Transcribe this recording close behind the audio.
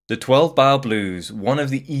The 12-bar blues, one of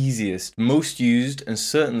the easiest, most used, and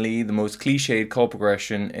certainly the most cliched chord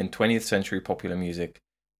progression in 20th century popular music.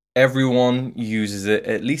 Everyone uses it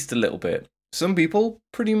at least a little bit. Some people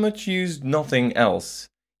pretty much use nothing else.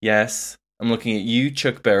 Yes, I'm looking at you,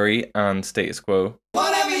 Chuck Berry, and Status Quo.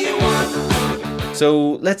 Whatever you want.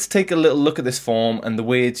 So let's take a little look at this form and the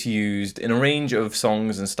way it's used in a range of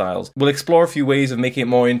songs and styles. We'll explore a few ways of making it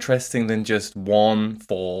more interesting than just 1,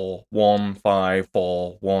 4, 1, 5,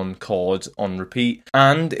 4, 1 chords on repeat.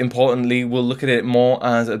 And importantly, we'll look at it more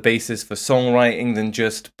as a basis for songwriting than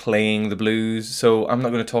just playing the blues. So I'm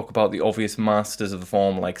not going to talk about the obvious masters of the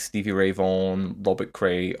form like Stevie Ray Vaughan, Robert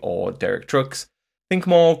Cray, or Derek Trucks. Think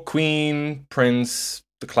more Queen, Prince,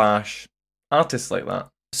 The Clash, artists like that.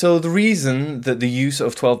 So the reason that the use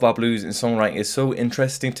of 12-bar blues in songwriting is so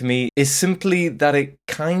interesting to me is simply that it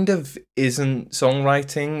kind of isn't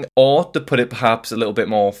songwriting, or to put it perhaps a little bit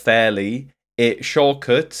more fairly, it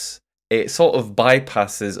shortcuts, it sort of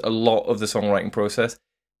bypasses a lot of the songwriting process.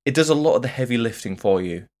 It does a lot of the heavy lifting for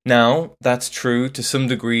you. Now, that's true to some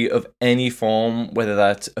degree of any form, whether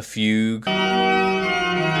that's a fugue,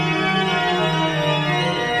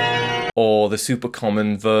 or the super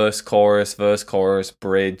common verse, chorus,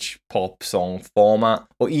 bridge, pop song format,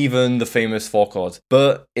 or even the famous 4 chords.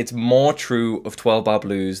 But it's more true of 12-bar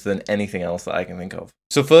blues than anything else that I can think of.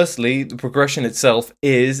 So firstly, the progression itself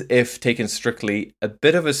is, if taken strictly, a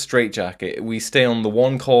bit of a straitjacket. We stay on the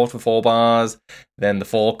 1 chord for 4 bars, then the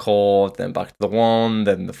 4 chord, then back to the 1,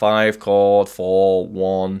 then the 5 chord, 4,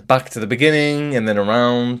 1, back to the beginning, and then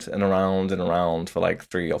around and around and around for like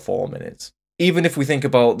 3 or 4 minutes. Even if we think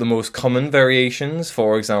about the most common variations,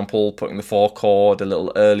 for example, putting the 4 chord a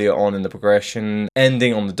little earlier on in the progression,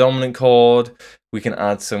 ending on the dominant chord, we can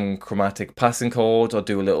add some chromatic passing chords or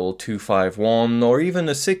do a little 2-5-1 or even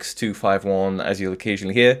a 6-2-5-1 as you'll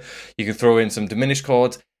occasionally hear. You can throw in some diminished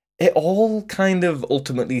chords. It all kind of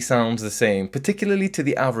ultimately sounds the same, particularly to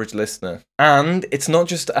the average listener. And it's not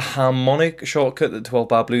just a harmonic shortcut that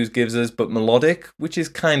 12-bar blues gives us, but melodic, which is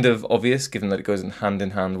kind of obvious given that it goes in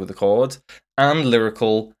hand with the chords, and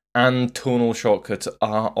lyrical and tonal shortcuts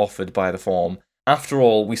are offered by the form. After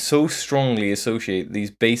all, we so strongly associate these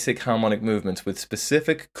basic harmonic movements with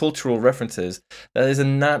specific cultural references that there's a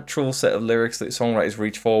natural set of lyrics that songwriters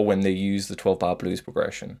reach for when they use the 12-bar blues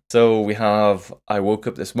progression. So we have I woke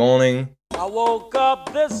up this morning. I woke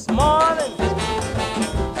up this morning.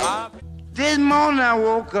 This morning I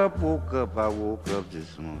woke up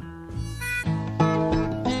this morning.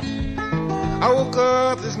 I woke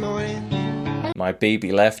up this morning. My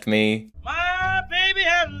baby left me. My baby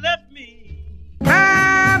has left me.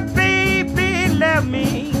 My baby left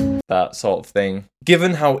me. That sort of thing.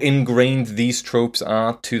 Given how ingrained these tropes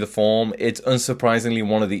are to the form, it's unsurprisingly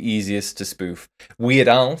one of the easiest to spoof. Weird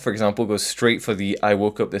Al, for example, goes straight for the I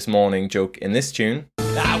woke up this morning joke in this tune.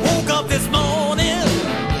 I woke up this morning,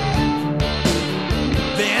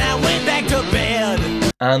 then I went back to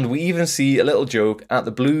bed. And we even see a little joke at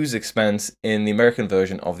the blues expense in the American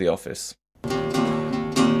version of The Office.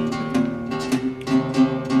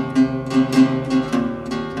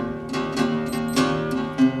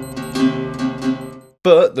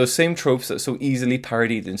 But those same tropes that are so easily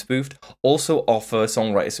parodied and spoofed also offer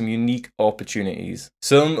songwriters some unique opportunities.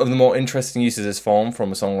 Some of the more interesting uses of this form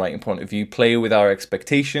from a songwriting point of view play with our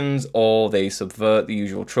expectations, or they subvert the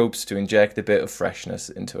usual tropes to inject a bit of freshness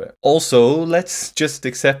into it. Also, let's just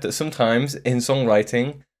accept that sometimes in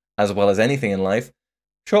songwriting, as well as anything in life,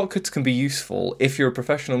 shortcuts can be useful. If you're a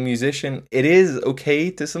professional musician, it is okay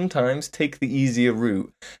to sometimes take the easier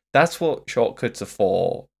route. That's what shortcuts are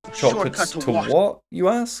for. Shortcuts to what, you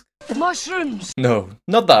ask? Mushrooms! No,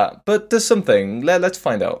 not that, but there's something. Let's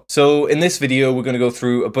find out. So in this video, we're going to go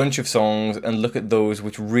through a bunch of songs and look at those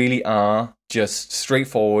which really are just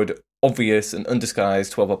straightforward, obvious and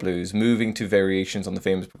undisguised 12-bar blues, moving to variations on the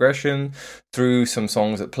famous progression, through some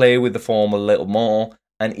songs that play with the form a little more,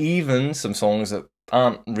 and even some songs that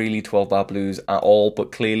aren't really 12-bar blues at all,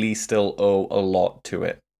 but clearly still owe a lot to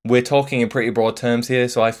it. We're talking in pretty broad terms here,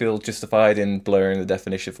 so I feel justified in blurring the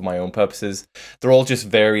definition for my own purposes. They're all just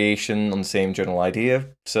variation on the same general idea,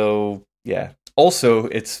 so yeah. Also,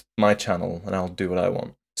 it's my channel, and I'll do what I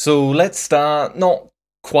want. So let's start, not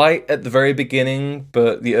quite at the very beginning,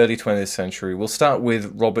 but the early 20th century. We'll start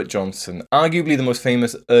with Robert Johnson, arguably the most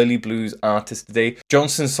famous early blues artist today.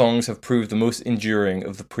 Johnson's songs have proved the most enduring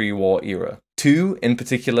of the pre-war era. 2, in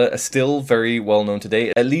particular, are still very well known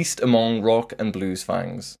today, at least among rock and blues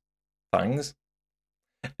fans.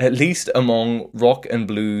 At least among rock and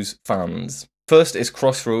blues fans. First is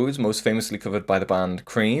Crossroads, most famously covered by the band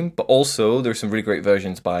Cream, but also there's some really great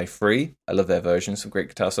versions by Free. I love their versions, some great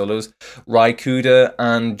guitar solos. Ry Cooder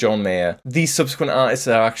and John Mayer. These subsequent artists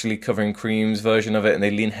are actually covering Cream's version of it, and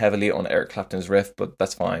they lean heavily on Eric Clapton's riff, but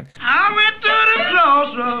that's fine. I went to the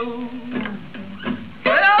crossroads,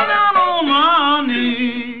 fell down on my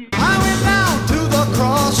knees. I went down to the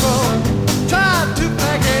crossroads, tried to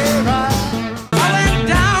make it right. I went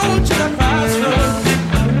down to the crossroads,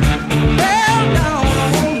 fell down on my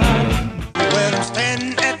knees. When I'm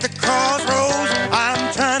standing at the crossroads,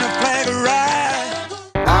 I'm trying to flag a ride.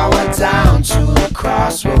 I went down to the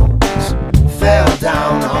crossroads, fell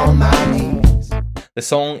down on my knees. The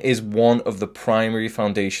song is one of the primary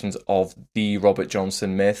foundations of the Robert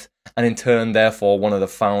Johnson myth, and in turn, therefore, one of the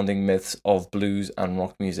founding myths of blues and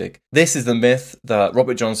rock music. This is the myth that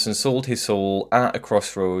Robert Johnson sold his soul at a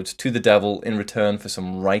crossroads to the devil in return for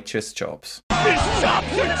some righteous chops. These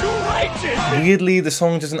chops are too righteous. Weirdly, the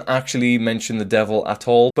song doesn't actually mention the devil at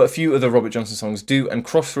all, but a few other Robert Johnson songs do, and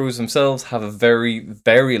Crossroads themselves have a very,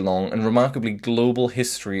 very long and remarkably global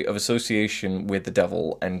history of association with the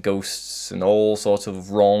devil and ghosts and all sorts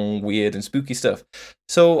of wrong, weird, and spooky stuff.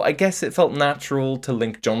 So I guess it felt natural to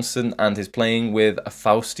link Johnson and his playing with a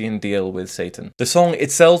Faustian deal with Satan. The song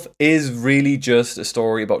itself is really just a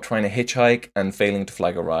story about trying to hitchhike and failing to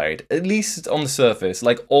flag a ride, at least on the surface.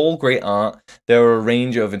 Like all great art, there are a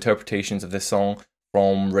range of interpretations of this song,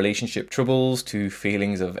 from relationship troubles to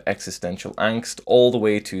feelings of existential angst, all the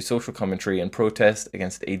way to social commentary and protest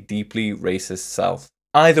against a deeply racist South.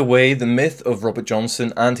 Either way, the myth of Robert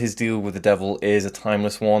Johnson and his deal with the devil is a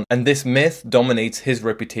timeless one, and this myth dominates his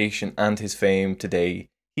reputation and his fame today.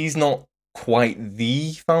 He's not quite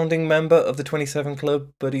the founding member of the 27 Club,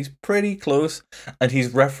 but he's pretty close, and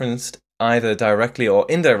he's referenced either directly or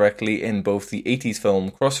indirectly in both the 80s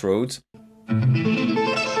film Crossroads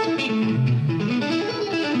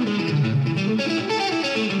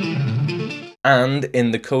and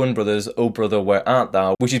in the Coen brothers' Oh Brother Where Art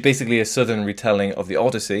Thou, which is basically a southern retelling of the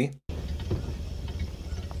Odyssey.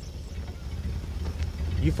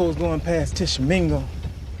 You folks going past Tishomingo?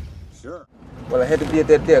 Sure. Well, I had to be at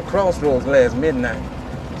that there crossroads last midnight.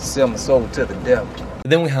 Sell my soul to the devil.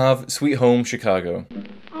 Then we have Sweet Home Chicago.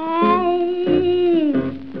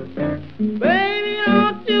 Baby,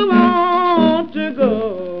 don't you want to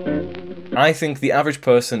go? I think the average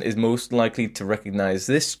person is most likely to recognize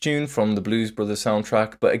this tune from the Blues Brothers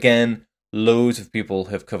soundtrack, but again, loads of people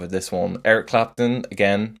have covered this one. Eric Clapton,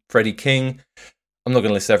 again, Freddie King. I'm not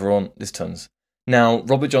going to list everyone, there's tons. Now,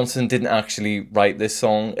 Robert Johnson didn't actually write this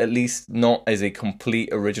song, at least not as a complete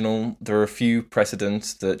original. There are a few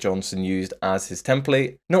precedents that Johnson used as his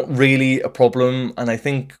template. Not really a problem, and I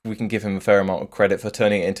think we can give him a fair amount of credit for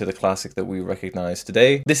turning it into the classic that we recognise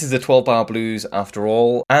today. This is the 12-bar blues after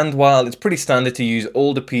all, and while it's pretty standard to use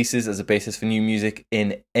older pieces as a basis for new music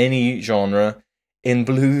in any genre, in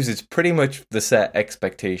blues it's pretty much the set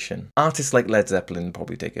expectation. Artists like Led Zeppelin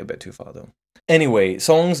probably take it a bit too far though. Anyway,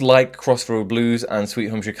 songs like Crossroad Blues and Sweet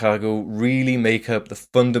Home Chicago really make up the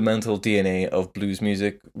fundamental DNA of blues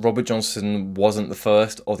music. Robert Johnson wasn't the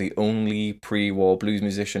first or the only pre-war blues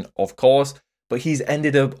musician, of course, but he's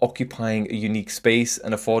ended up occupying a unique space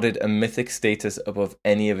and afforded a mythic status above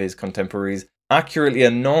any of his contemporaries. Accurately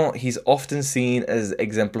or not, he's often seen as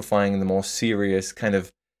exemplifying the more serious, kind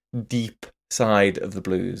of deep side of the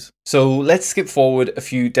blues. So let's skip forward a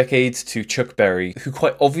few decades to Chuck Berry, who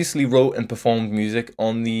quite obviously wrote and performed music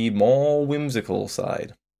on the more whimsical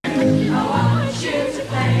side.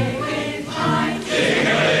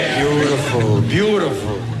 Beautiful,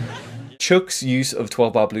 beautiful. Chuck's use of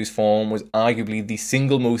 12-bar blues form was arguably the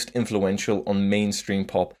single most influential on mainstream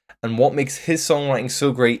pop, and what makes his songwriting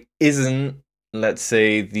so great isn't, let's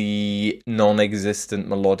say, the non-existent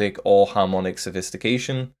melodic or harmonic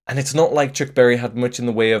sophistication. And it's not like Chuck Berry had much in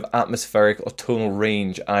the way of atmospheric or tonal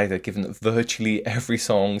range either, given that virtually every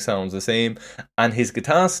song sounds the same, and his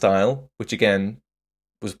guitar style, which again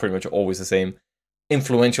was pretty much always the same,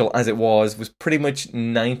 influential as it was pretty much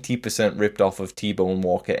 90% ripped off of T-Bone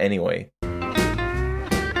Walker anyway.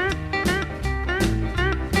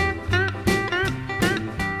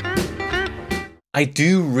 I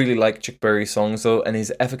do really like Chuck Berry's songs though, and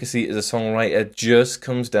his efficacy as a songwriter just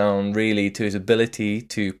comes down really to his ability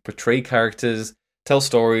to portray characters, tell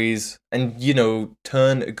stories, and,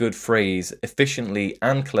 turn a good phrase efficiently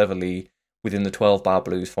and cleverly within the 12-bar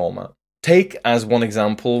blues format. Take, as one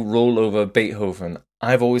example, Roll Over Beethoven.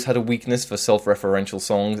 I've always had a weakness for self-referential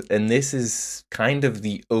songs, and this is kind of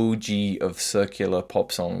the OG of circular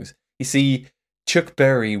pop songs. You see, Chuck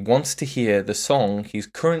Berry wants to hear the song he's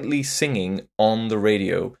currently singing on the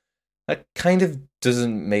radio. That kind of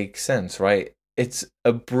doesn't make sense, right? It's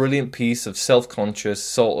a brilliant piece of self-conscious,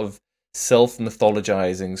 sort of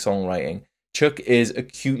self-mythologizing songwriting. Chuck is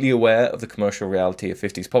acutely aware of the commercial reality of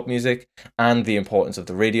 50s pop music and the importance of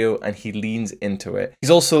the radio, and he leans into it. He's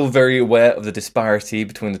also very aware of the disparity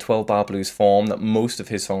between the 12-bar blues form that most of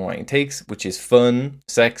his songwriting takes, which is fun,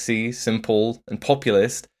 sexy, simple, and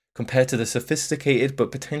populist, compared to the sophisticated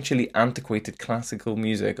but potentially antiquated classical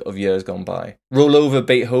music of years gone by. Roll Over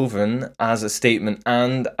Beethoven as a statement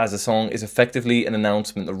and as a song is effectively an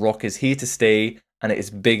announcement that rock is here to stay, and it is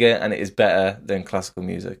bigger and it is better than classical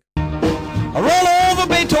music. Roll over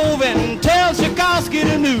Beethoven, tell Tchaikovsky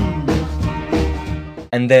the news.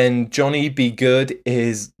 And then Johnny B. Good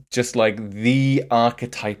is just like the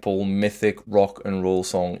archetypal mythic rock and roll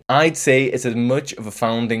song. I'd say it's as much of a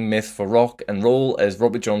founding myth for rock and roll as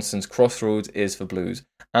Robert Johnson's Crossroads is for blues.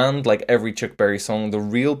 And like every Chuck Berry song, the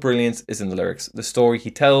real brilliance is in the lyrics, the story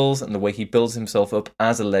he tells, and the way he builds himself up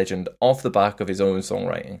as a legend off the back of his own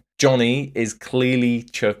songwriting. Johnny is clearly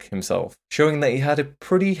Chuck himself, showing that he had a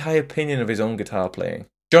pretty high opinion of his own guitar playing.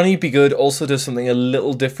 Johnny B. Good also does something a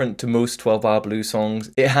little different to most 12-bar blues songs.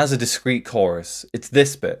 It has a discrete chorus. It's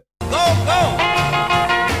this bit. Go, go!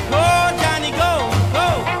 Go, Johnny, go!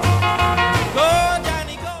 Go! Go,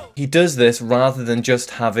 Johnny, go! He does this rather than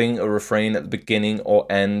just having a refrain at the beginning or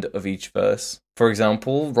end of each verse. For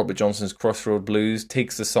example, Robert Johnson's Crossroad Blues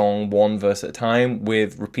takes the song one verse at a time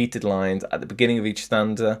with repeated lines at the beginning of each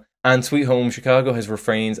stanza, and Sweet Home Chicago has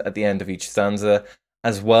refrains at the end of each stanza,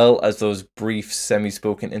 as well as those brief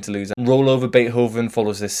semi-spoken interludes. Roll Over Beethoven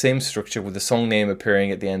follows this same structure with the song name appearing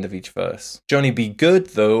at the end of each verse. Johnny B. Good,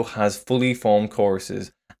 though, has fully formed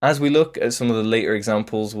choruses. As we look at some of the later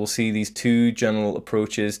examples, we'll see these two general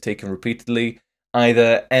approaches taken repeatedly,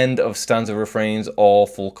 either end of stanza refrains or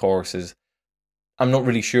full choruses. I'm not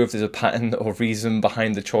really sure if there's a pattern or reason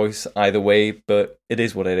behind the choice either way, but it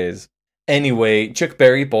is what it is. Anyway, Chuck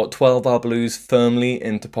Berry brought 12-bar blues firmly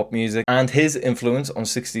into pop music, and his influence on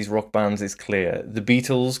 60s rock bands is clear. The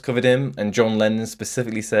Beatles covered him, and John Lennon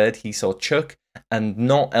specifically said he saw Chuck, and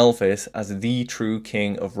not Elvis, as the true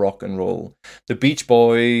king of rock and roll. The Beach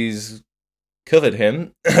Boys covered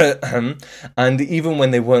him, and even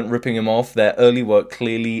when they weren't ripping him off, their early work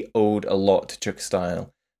clearly owed a lot to Chuck's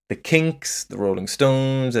style. The Kinks, the Rolling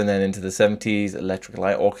Stones, and then into the 70s, Electric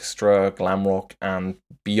Light Orchestra, glam rock, and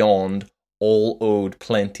beyond all owed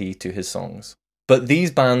plenty to his songs. But these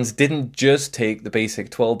bands didn't just take the basic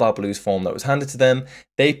 12-bar blues form that was handed to them,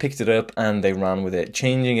 they picked it up and they ran with it,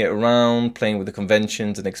 changing it around, playing with the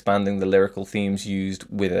conventions and expanding the lyrical themes used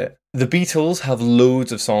with it. The Beatles have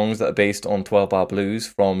loads of songs that are based on 12-bar blues,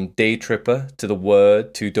 from Day Tripper to The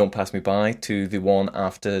Word to Don't Pass Me By to the one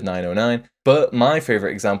after 909. But my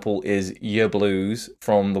favourite example is Your Blues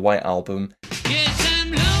from the White Album. Yes, I'm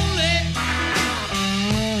lonely.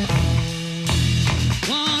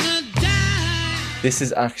 Wanna die. This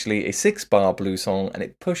is actually a 6-bar blues song, and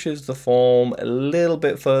it pushes the form a little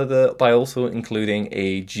bit further by also including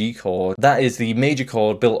a G chord. That is the major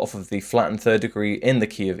chord built off of the flattened third degree in the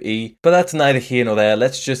key of E, but that's neither here nor there.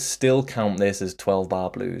 Let's just still count this as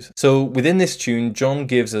 12-bar blues. So within this tune, John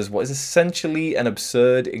gives us what is essentially an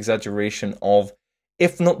absurd exaggeration of,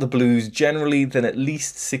 if not the blues generally, then at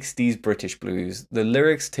least 60s British blues. The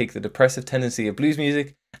lyrics take the depressive tendency of blues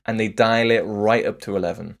music and they dial it right up to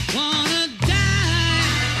 11. Wanna die.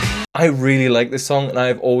 I really like this song, and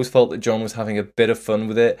I've always felt that John was having a bit of fun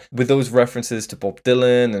with it, with those references to Bob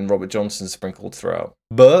Dylan and Robert Johnson sprinkled throughout.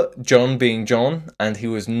 But John being John, and he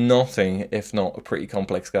was nothing if not a pretty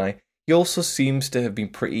complex guy, he also seems to have been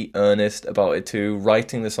pretty earnest about it too,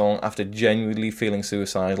 writing the song after genuinely feeling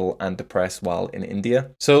suicidal and depressed while in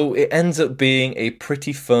India. So it ends up being a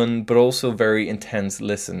pretty fun but also very intense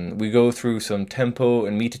listen. We go through some tempo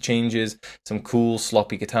and meter changes, some cool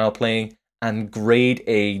sloppy guitar playing, and grade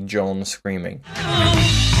A John screaming.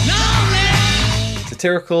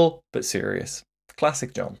 Satirical but serious.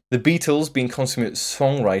 Classic John. The Beatles, being consummate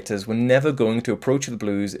songwriters, were never going to approach the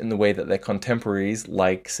blues in the way that their contemporaries,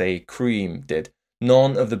 like, say, Cream, did.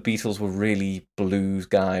 None of the Beatles were really blues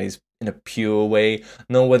guys in a pure way,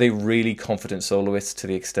 nor were they really confident soloists to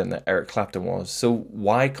the extent that Eric Clapton was. So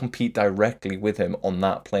why compete directly with him on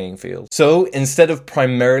that playing field? So instead of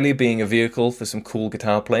primarily being a vehicle for some cool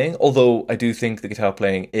guitar playing, although I do think the guitar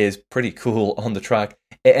playing is pretty cool on the track,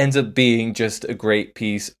 it ends up being just a great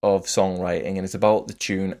piece of songwriting, and it's about the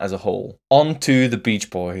tune as a whole. On to the Beach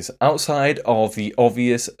Boys. Outside of the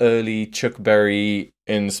obvious early Chuck Berry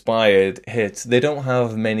inspired hits, they don't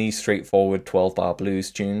have many straightforward 12-bar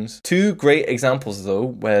blues tunes. Two great examples though,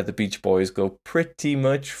 where the Beach Boys go pretty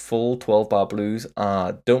much full 12-bar blues,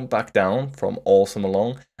 are Don't Back Down from All Summer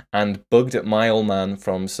Long and Bugged at My Old Man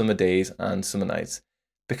from Summer Days and Summer Nights.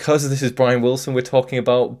 Because this is Brian Wilson we're talking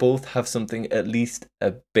about, both have something at least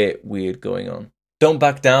a bit weird going on. Don't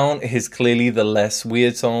Back Down is clearly the less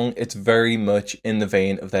weird song. It's very much in the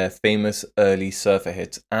vein of their famous early surfer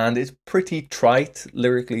hits, and it's pretty trite,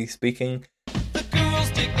 lyrically speaking. The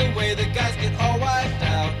girls dig the way the guys get all wiped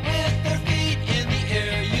out. With their feet in the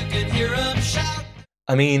air, you can hear them shout.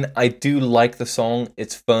 I mean, I do like the song,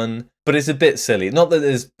 it's fun, but it's a bit silly. Not that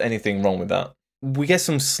there's anything wrong with that. We get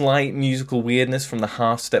some slight musical weirdness from the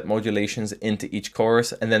half-step modulations into each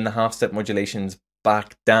chorus, and then the half-step modulations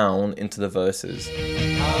back down into the verses.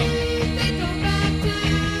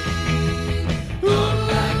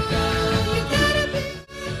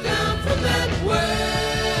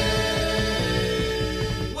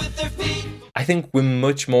 I think we're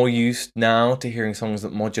much more used now to hearing songs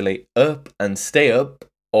that modulate up and stay up,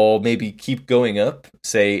 or maybe keep going up,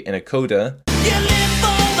 say in a coda.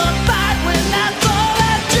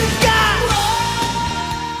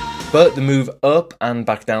 But the move up and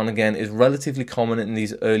back down again is relatively common in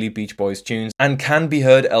these early Beach Boys tunes and can be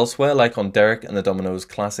heard elsewhere, like on Derek and the Dominos'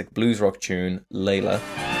 classic blues rock tune, Layla.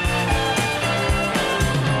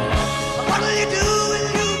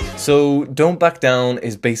 So Don't Back Down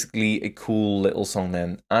is basically a cool little song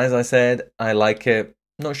then. As I said, I like it.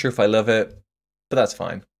 Not sure if I love it, but that's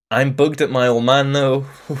fine. I'm Bugged at My Old Man though.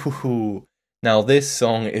 Now this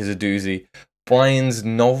song is a doozy. Brian's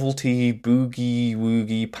novelty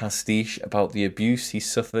boogie-woogie pastiche about the abuse he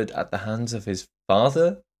suffered at the hands of his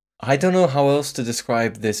father? I don't know how else to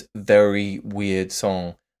describe this very weird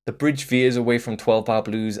song. The bridge veers away from 12-bar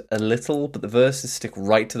blues a little, but the verses stick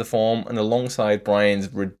right to the form, and alongside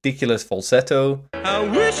Brian's ridiculous falsetto, I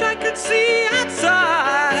wish I could see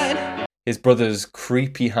outside. His brother's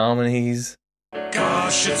creepy harmonies,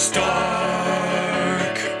 Gosh, it's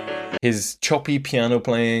dark. his choppy piano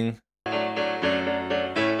playing,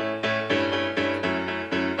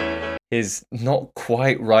 his not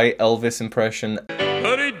quite right Elvis impression,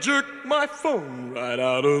 But he jerked my phone right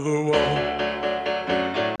out of the wall.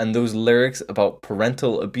 and those lyrics about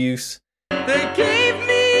parental abuse. They gave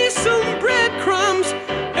me some breadcrumbs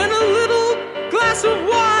and a little glass of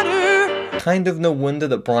water. Kind of no wonder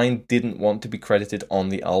that Brian didn't want to be credited on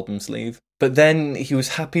the album sleeve. But then he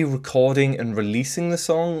was happy recording and releasing the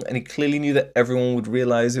song, and he clearly knew that everyone would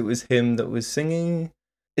realise it was him that was singing.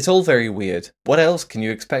 It's all very weird. What else can you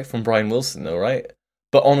expect from Brian Wilson though, right?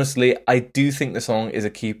 But honestly, I do think the song is a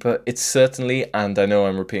keeper. It's certainly, and I know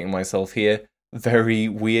I'm repeating myself here, very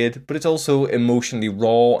weird, but it's also emotionally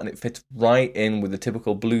raw, and it fits right in with the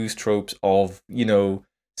typical blues tropes of, you know,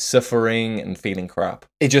 suffering and feeling crap.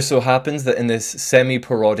 It just so happens that in this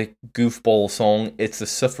semi-parodic goofball song, it's the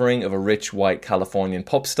suffering of a rich white Californian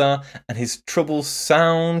pop star, and his troubles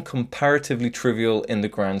sound comparatively trivial in the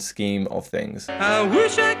grand scheme of things. I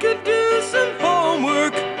wish I could do some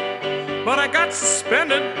homework, but I got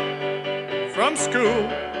suspended from school.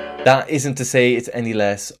 That isn't to say it's any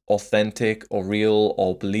less authentic or real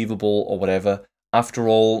or believable or whatever. After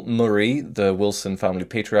all, Murray, the Wilson family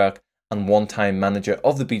patriarch and one-time manager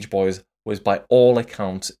of the Beach Boys, was by all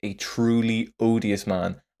accounts a truly odious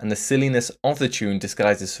man, and the silliness of the tune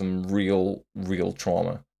disguises some real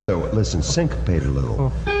trauma. So listen, syncopate a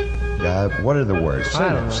little. What are the words?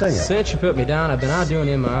 Sing it. Since you put me down, I've been out doing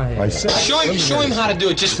it in my head. Show him how to do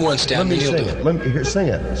it just once, Let Dan. me He'll sing do it. it. Let me hear. Sing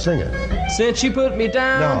it. Sing it. Since you put me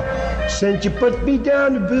down. No. Since you put me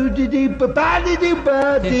down,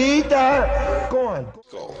 boo-dee-dee-ba-ba-dee-dee-ba-dee-da. Go on.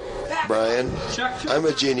 Go. Brian, I'm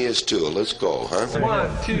a genius too. Let's go, huh?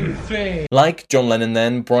 1, 2, 3. Like John Lennon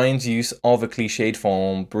then, Brian's use of a cliched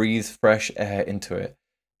form breathes fresh air into it.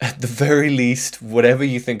 At the very least, whatever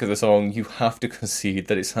you think of the song, you have to concede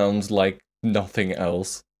that it sounds like nothing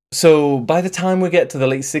else. So by the time we get to the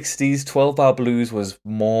late 60s, 12-bar blues was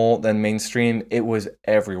more than mainstream. It was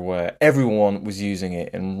everywhere. Everyone was using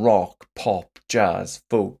it in rock, pop, jazz,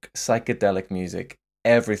 folk, psychedelic music,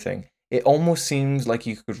 everything. It almost seems like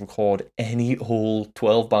you could record any old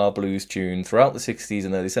 12-bar blues tune throughout the 60s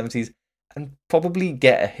and early 70s and probably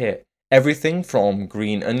get a hit. Everything from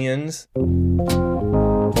Green Onions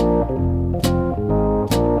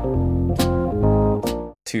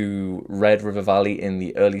to Red River Valley in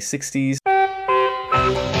the early 60s,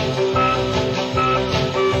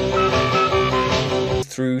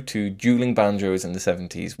 through to Dueling Banjos in the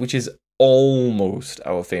 70s, which is almost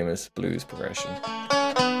our famous blues progression.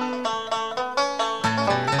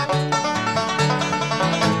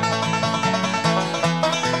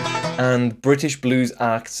 And British blues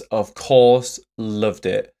acts, of course, loved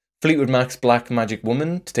it. Fleetwood Mac's Black Magic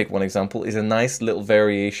Woman, to take one example, is a nice little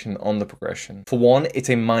variation on the progression. For one,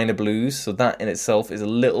 it's a minor blues, so that in itself is a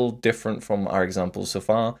little different from our examples so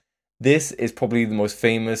far. This is probably the most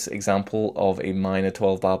famous example of a minor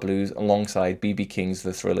 12-bar blues alongside B.B. King's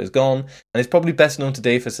The Thrill Is Gone, and it's probably best known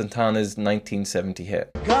today for Santana's 1970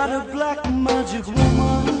 hit. Got a black magic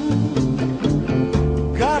woman.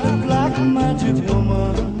 Got a black magic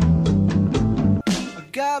woman.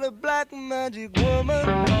 Got a black magic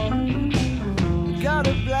woman. Got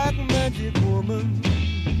a black magic woman.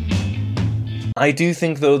 I do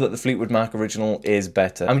think though that the Fleetwood Mac original is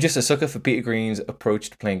better. I'm just a sucker for Peter Green's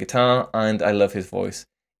approach to playing guitar, and I love his voice.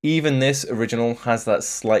 Even this original has that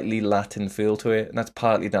slightly Latin feel to it, and that's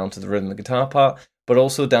partly down to the rhythm of the guitar part, but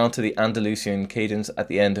also down to the Andalusian cadence at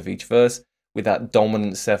the end of each verse, with that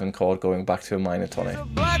dominant 7 chord going back to a minor tonic.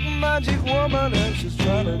 Black magic woman and she's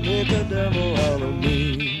trying to make a devil out of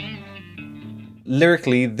me.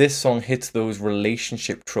 Lyrically, this song hits those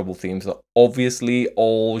relationship trouble themes that obviously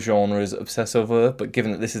all genres obsess over, but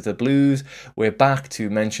given that this is the blues, we're back to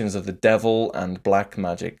mentions of the devil and black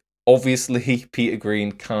magic. Obviously, Peter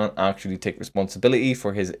Green can't actually take responsibility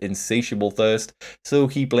for his insatiable thirst, so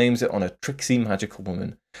he blames it on a tricksy magical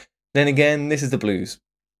woman. Then again, this is the blues.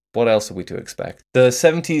 What else are we to expect? The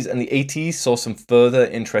 70s and the 80s saw some further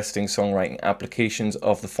interesting songwriting applications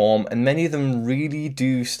of the form, and many of them really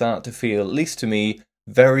do start to feel, at least to me,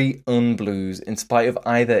 very un-blues, in spite of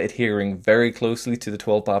either adhering very closely to the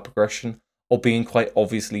 12-bar progression or being quite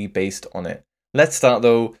obviously based on it. Let's start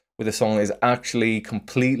though with a song that is actually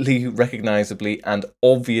completely recognisably and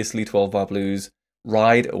obviously 12-bar blues,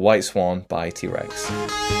 Ride a White Swan by T-Rex.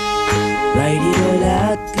 Write it all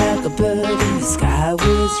out like a bird in the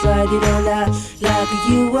skywards. Write it all out like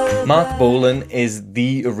you were. Mark Bolan is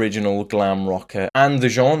the original glam rocker, and the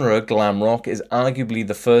genre glam rock is arguably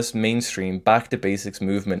the first mainstream back to basics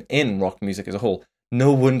movement in rock music as a whole.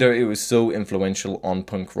 No wonder it was so influential on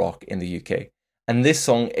punk rock in the UK. And this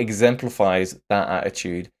song exemplifies that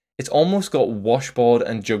attitude. It's almost got washboard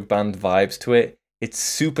and jug band vibes to it. It's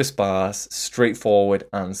super sparse, straightforward,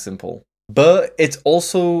 and simple. But it's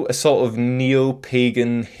also a sort of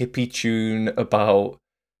neo-pagan hippie tune about,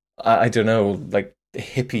 I don't know, like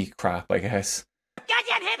hippie crap, I guess.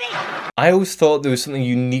 I always thought there was something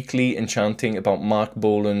uniquely enchanting about Mark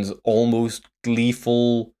Bolan's almost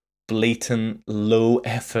gleeful, blatant,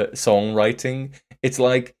 low-effort songwriting. It's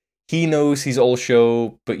like he knows he's all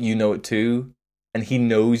show, but you know it too. And he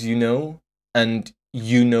knows you know, and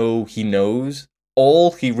you know he knows.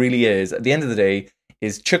 All he really is, at the end of the day,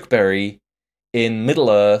 is Chuck Berry in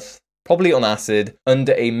Middle-earth, probably on acid,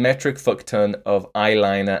 under a metric fuck ton of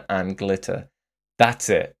eyeliner and glitter. That's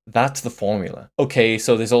it. That's the formula. Okay,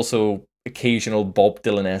 so there's also occasional Bob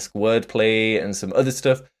Dylan-esque wordplay and some other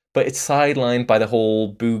stuff, but it's sidelined by the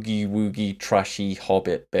whole boogie-woogie trashy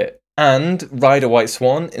Hobbit bit. And Ride a White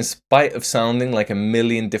Swan, in spite of sounding like a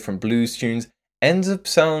million different blues tunes, ends up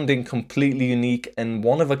sounding completely unique and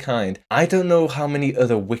one of a kind. I don't know how many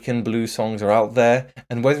other Wiccan blues songs are out there,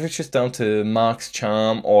 and whether it's just down to Mark's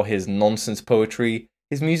charm or his nonsense poetry,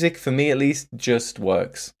 his music, for me at least, just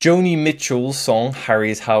works. Joni Mitchell's song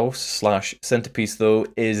Harry's House / Centerpiece, though,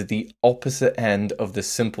 is the opposite end of the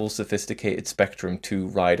simple, sophisticated spectrum to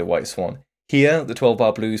Ride a White Swan. Here, the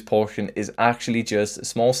 12-bar blues portion is actually just a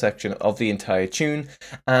small section of the entire tune,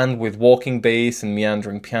 and with walking bass and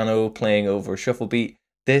meandering piano playing over a shuffle beat,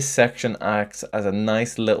 this section acts as a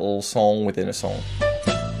nice little song within a song.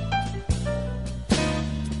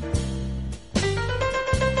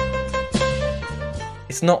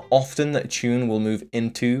 It's not often that a tune will move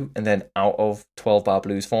into and then out of 12-bar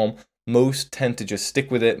blues form. Most tend to just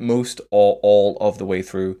stick with it most or all of the way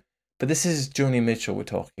through. But this is Joni Mitchell we're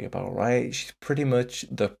talking about, right? She's pretty much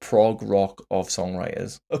the prog rock of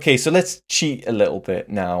songwriters. Okay, so let's cheat a little bit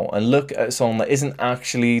now and look at a song that isn't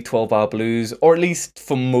actually 12-bar blues, or at least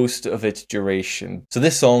for most of its duration. So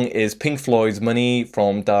this song is Pink Floyd's Money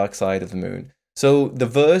from Dark Side of the Moon. So the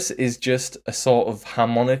verse is just a sort of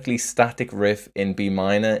harmonically static riff in B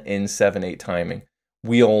minor in 7/8 timing.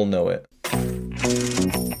 We all know it.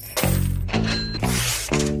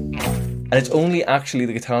 And it's only actually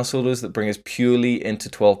the guitar solos that bring us purely into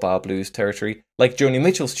 12-bar blues territory. Like Joni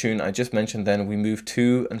Mitchell's tune I just mentioned then, we move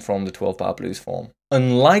to and from the 12-bar blues form.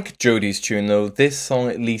 Unlike Jodi's tune though, this song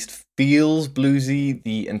at least feels bluesy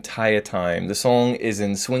the entire time. The song is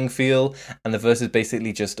in swing feel, and the verse is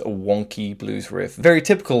basically just a wonky blues riff. Very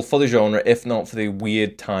typical for the genre, if not for the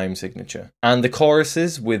weird time signature. And the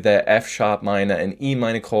choruses, with their F sharp minor and E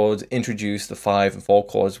minor chords, introduce the 5 and 4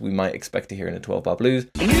 chords we might expect to hear in a 12-bar blues.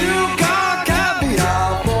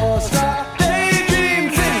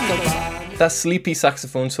 That sleepy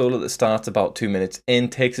saxophone solo that starts about 2 minutes in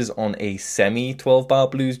takes us on a semi 12-bar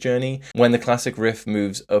blues journey when the classic riff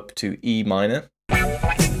moves up to E minor.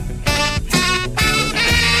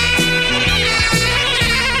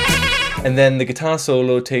 And then the guitar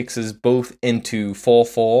solo takes us both into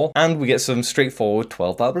 4/4 and we get some straightforward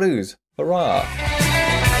 12-bar blues. Hurrah!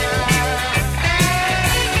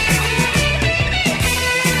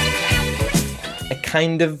 I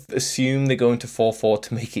kind of assume they go into 4/4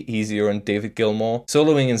 to make it easier on David Gilmour.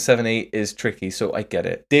 Soloing in 7/8 is tricky, so I get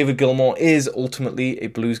it. David Gilmour is ultimately a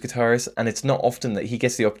blues guitarist, and it's not often that he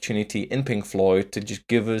gets the opportunity in Pink Floyd to just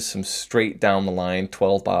give us some straight down the line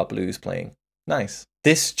 12-bar blues playing. Nice.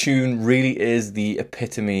 This tune really is the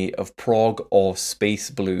epitome of prog or space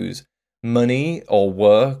blues. Money or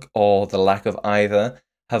work or the lack of either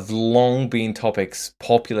have long been topics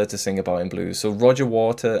popular to sing about in blues, so Roger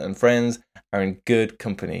Waters and friends are in good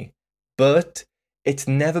company. But it's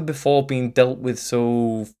never before been dealt with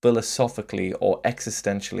so philosophically or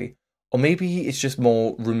existentially, or maybe it's just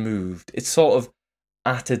more removed. It's sort of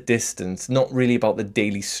at a distance, not really about the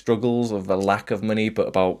daily struggles of the lack of money, but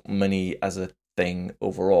about money as a thing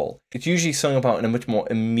overall. It's usually sung about in a much more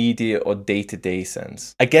immediate or day-to-day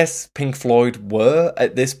sense. I guess Pink Floyd were,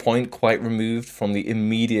 at this point, quite removed from the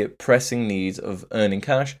immediate pressing needs of earning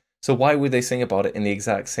cash, so why would they sing about it in the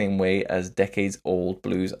exact same way as decades-old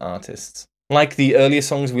blues artists? Like the earlier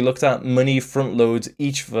songs we looked at, Money front loads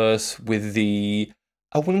each verse with the,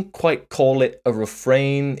 I wouldn't quite call it a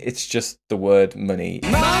refrain, it's just the word money.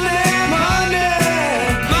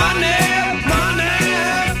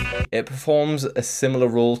 It performs a similar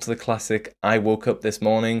role to the classic I Woke Up This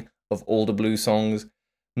Morning of older blues songs.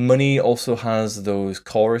 Money also has those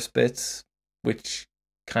chorus bits, which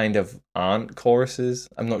kind of aren't choruses.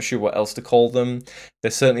 I'm not sure what else to call them.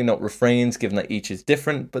 They're certainly not refrains, given that each is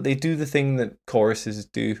different, but they do the thing that choruses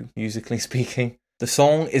do, musically speaking. The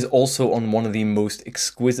song is also on one of the most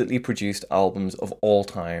exquisitely produced albums of all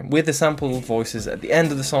time. With the sampled voices at the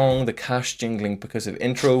end of the song, the cash jingling because of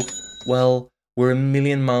intro, well, we're a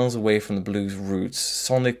million miles away from the blues roots,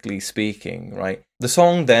 sonically speaking, right? The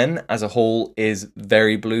song then, as a whole, is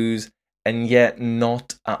very blues, and yet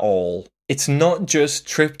not at all. It's not just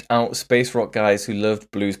tripped out space rock guys who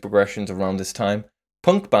loved blues progressions around this time.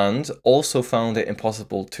 Punk bands also found it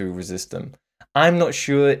impossible to resist them. I'm not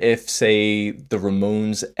sure if, say, the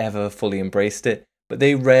Ramones ever fully embraced it, but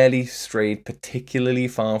they rarely strayed particularly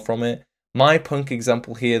far from it. My punk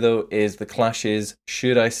example here, though, is The Clash's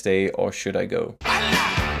Should I Stay or Should I Go?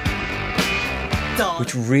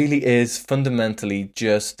 Which really is fundamentally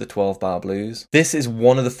just the 12-bar blues. This is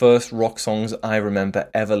one of the first rock songs I remember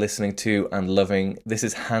ever listening to and loving. This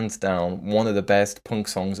is hands down one of the best punk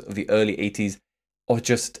songs of the early 80s, or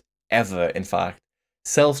just ever, in fact.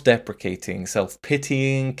 Self-deprecating,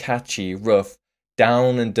 self-pitying, catchy, rough,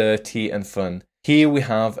 down and dirty and fun. Here we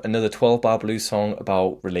have another 12-bar blues song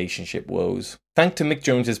about relationship woes. Thanks to Mick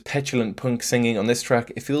Jones's petulant punk singing on this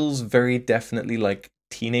track, it feels very definitely like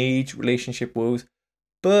teenage relationship woes,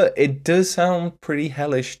 but it does sound pretty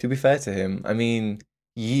hellish, to be fair to him. I mean,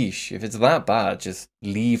 yeesh, if it's that bad, just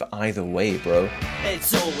leave either way, bro.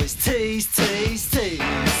 It's always tease, tease, tease.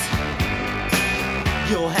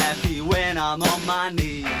 You're happy when I'm on my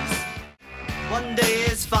knees. One day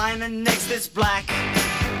is fine and next is black.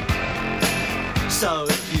 So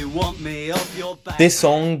if you want me off your back. This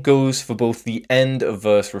song goes for both the end of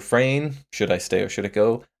verse refrain, should I stay or should I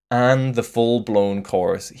go, and the full-blown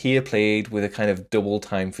chorus, here played with a kind of double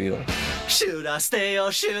time feel. Should I stay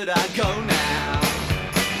or should I go now?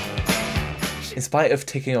 In spite of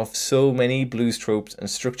ticking off so many blues tropes and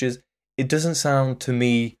structures, it doesn't sound to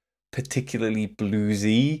me particularly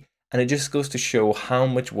bluesy, and it just goes to show how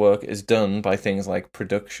much work is done by things like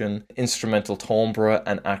production, instrumental timbre,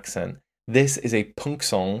 and accent. This is a punk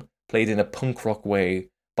song played in a punk rock way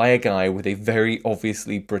by a guy with a very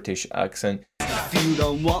obviously British accent. If you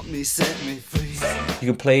don't want me, set me free. You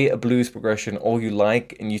can play a blues progression all you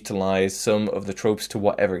like and utilize some of the tropes to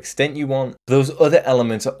whatever extent you want. Those other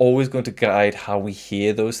elements are always going to guide how we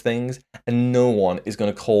hear those things, and no one is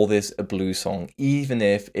going to call this a blues song, even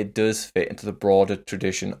if it does fit into the broader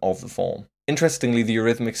tradition of the form. Interestingly, the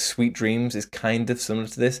Eurythmics' Sweet Dreams is kind of similar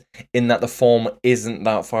to this, in that the form isn't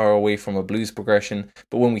that far away from a blues progression,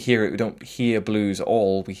 but when we hear it, we don't hear blues at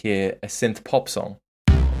all, we hear a synth pop song.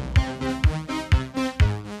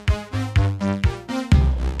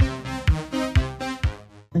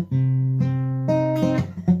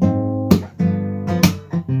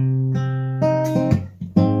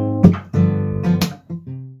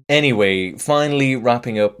 Anyway, finally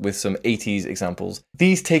wrapping up with some 80s examples.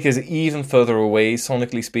 These take us even further away,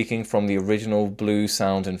 sonically speaking, from the original blues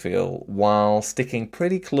sound and feel, while sticking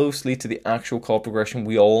pretty closely to the actual chord progression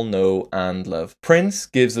we all know and love. Prince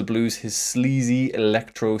gives the blues his sleazy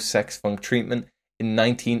electro sex funk treatment in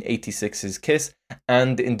 1986's Kiss,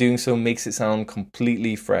 and in doing so makes it sound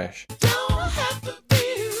completely fresh.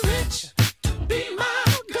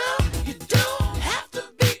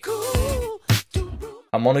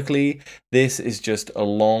 Harmonically, this is just a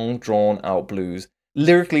long, drawn-out blues.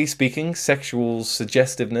 Lyrically speaking, sexual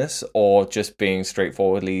suggestiveness, or just being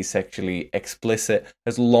straightforwardly sexually explicit,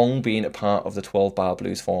 has long been a part of the 12-bar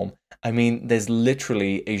blues form. I mean, there's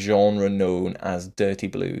literally a genre known as dirty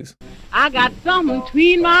blues. I got something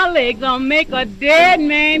between my legs that'll make a dead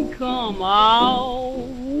man come.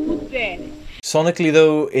 Oh, daddy. Sonically,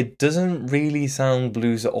 though, it doesn't really sound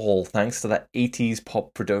blues at all, thanks to that 80s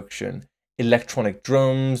pop production. Electronic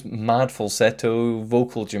drums, mad falsetto,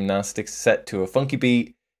 vocal gymnastics set to a funky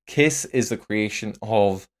beat. Kiss is the creation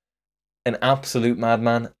of an absolute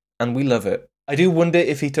madman, and we love it. I do wonder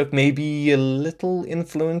if he took maybe a little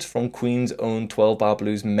influence from Queen's own 12-bar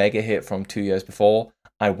blues mega hit from 2 years before,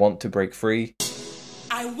 I Want to Break Free.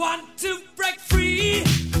 I want to break free.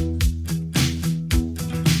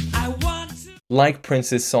 Like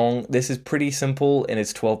Prince's song, this is pretty simple in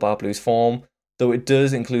its 12-bar blues form, though it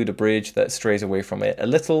does include a bridge that strays away from it a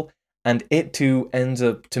little, and it too ends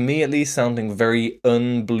up, to me at least, sounding very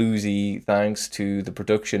unbluesy thanks to the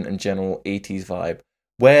production and general 80s vibe.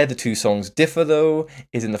 Where the two songs differ, though,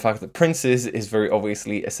 is in the fact that Prince's is very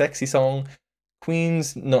obviously a sexy song,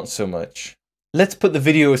 Queen's not so much. Let's put the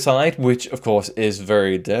video aside, which of course is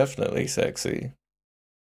very definitely sexy.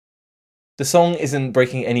 The song isn't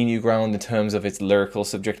breaking any new ground in terms of its lyrical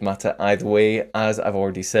subject matter either way. As I've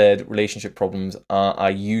already said, relationship problems are our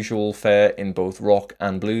usual fare in both rock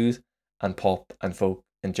and blues, and pop and folk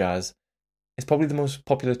and jazz. It's probably the most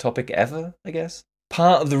popular topic ever, I guess.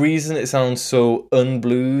 Part of the reason it sounds so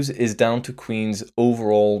unblues is down to Queen's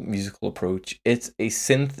overall musical approach. It's a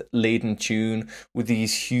synth-laden tune with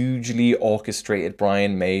these hugely orchestrated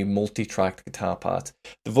Brian May multi-tracked guitar parts.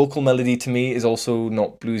 The vocal melody to me is also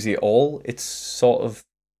not bluesy at all. It's sort of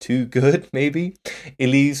too good, maybe. It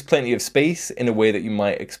leaves plenty of space in a way that you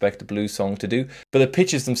might expect a blues song to do, but the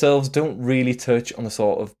pitches themselves don't really touch on the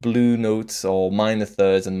sort of blue notes or minor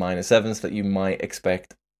thirds and minor sevenths that you might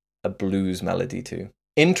expect a blues melody to.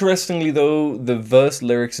 Interestingly though, the verse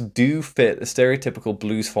lyrics do fit the stereotypical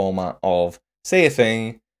blues format of say a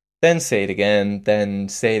thing, then say it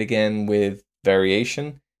again with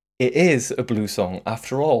variation. It is a blues song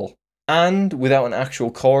after all. And without an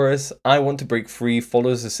actual chorus, I Want to Break Free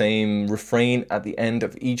follows the same refrain at the end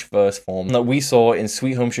of each verse form that we saw in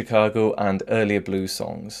Sweet Home Chicago and earlier blues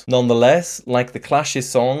songs. Nonetheless, like the Clash's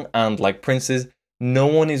song and like Prince's, no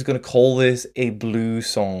one is going to call this a blues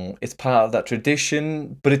song. It's part of that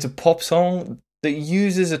tradition, but it's a pop song that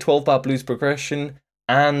uses a 12-bar blues progression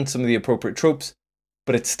and some of the appropriate tropes,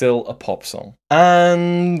 but it's still a pop song.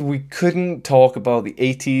 And we couldn't talk about the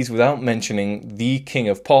 80s without mentioning the king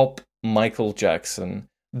of pop, Michael Jackson,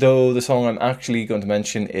 though the song I'm actually going to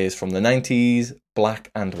mention is from the 90s,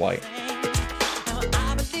 Black and White.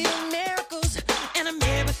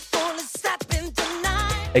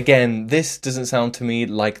 Again, this doesn't sound to me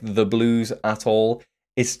like the blues at all.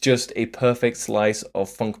 It's just a perfect slice of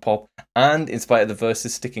funk pop, and in spite of the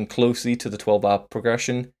verses sticking closely to the 12-bar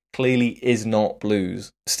progression, clearly is not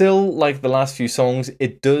blues. Still, like the last few songs,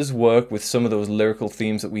 it does work with some of those lyrical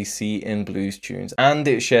themes that we see in blues tunes, and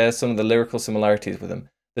it shares some of the lyrical similarities with them.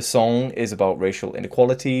 The song is about racial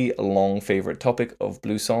inequality, a long favourite topic of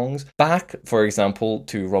blues songs. Back, for example,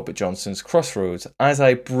 to Robert Johnson's Crossroads. As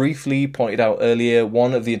I briefly pointed out earlier,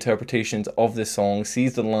 one of the interpretations of this song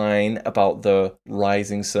sees the line about the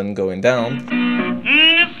rising sun going down.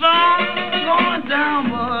 The sun's going down,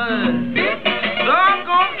 boy. Sun's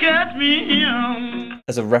gonna catch me.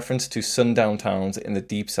 As a reference to sundown towns in the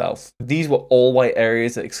Deep South. These were all white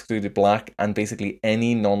areas that excluded black and basically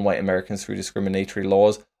any non-white Americans through discriminatory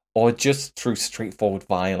laws or just through straightforward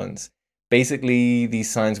violence. Basically,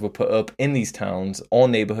 these signs were put up in these towns or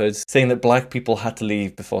neighborhoods saying that black people had to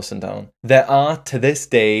leave before sundown. There are, to this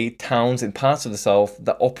day, towns in parts of the South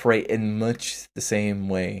that operate in much the same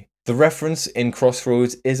way. The reference in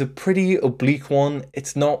Crossroads is a pretty oblique one.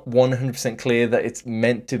 It's not 100% clear that it's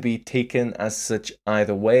meant to be taken as such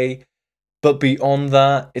either way, but beyond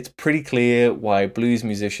that, it's pretty clear why blues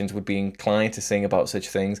musicians would be inclined to sing about such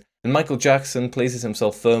things, and Michael Jackson places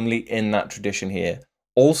himself firmly in that tradition here.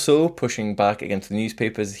 Also, pushing back against the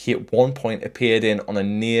newspapers he at one point appeared in on a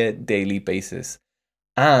near daily basis.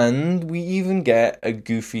 And we even get a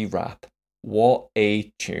goofy rap. What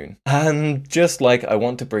a tune. And just like I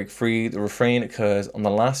Want to Break Free, the refrain occurs on the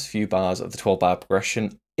last few bars of the 12-bar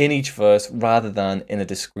progression in each verse rather than in a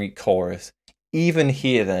discrete chorus. Even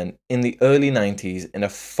here then, in the early 90s, in a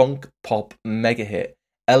funk pop mega hit,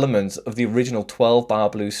 elements of the original 12-bar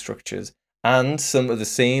blues structures and some of the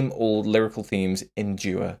same old lyrical themes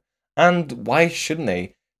endure. And why shouldn't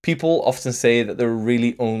they? People often say that there are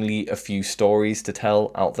really only a few stories to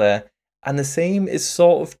tell out there, and the same is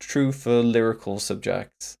sort of true for lyrical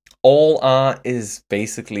subjects. All art is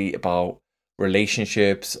basically about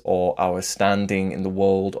relationships or our standing in the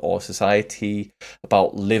world or society,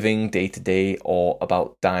 about living day to day or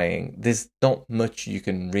about dying. There's not much you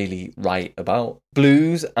can really write about.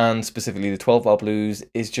 Blues, and specifically the 12-bar blues,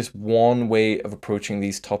 is just one way of approaching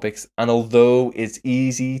these topics, and although it's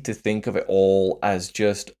easy to think of it all as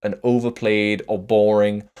just an overplayed or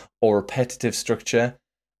boring or repetitive structure,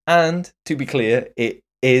 and to be clear, it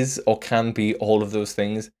is or can be all of those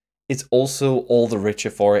things, it's also all the richer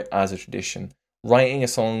for it as a tradition. Writing a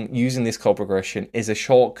song using this chord progression is a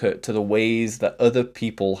shortcut to the ways that other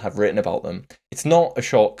people have written about them. It's not a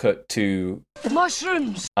shortcut to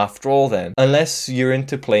mushrooms, after all then, unless you're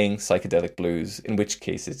into playing psychedelic blues, in which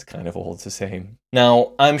case it's kind of all the same.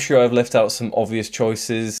 Now, I'm sure I've left out some obvious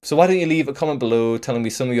choices, so why don't you leave a comment below telling me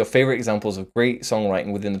some of your favourite examples of great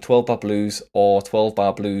songwriting within the 12-bar blues or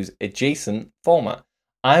 12-bar blues adjacent format.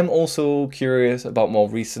 I'm also curious about more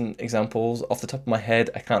recent examples. Off the top of my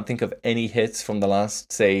head, I can't think of any hits from the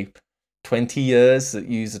last, say, 20 years that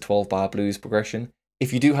use the 12-bar blues progression.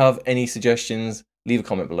 If you do have any suggestions, leave a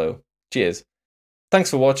comment below. Cheers.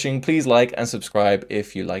 Thanks for watching. Please like and subscribe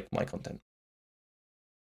if you like my content.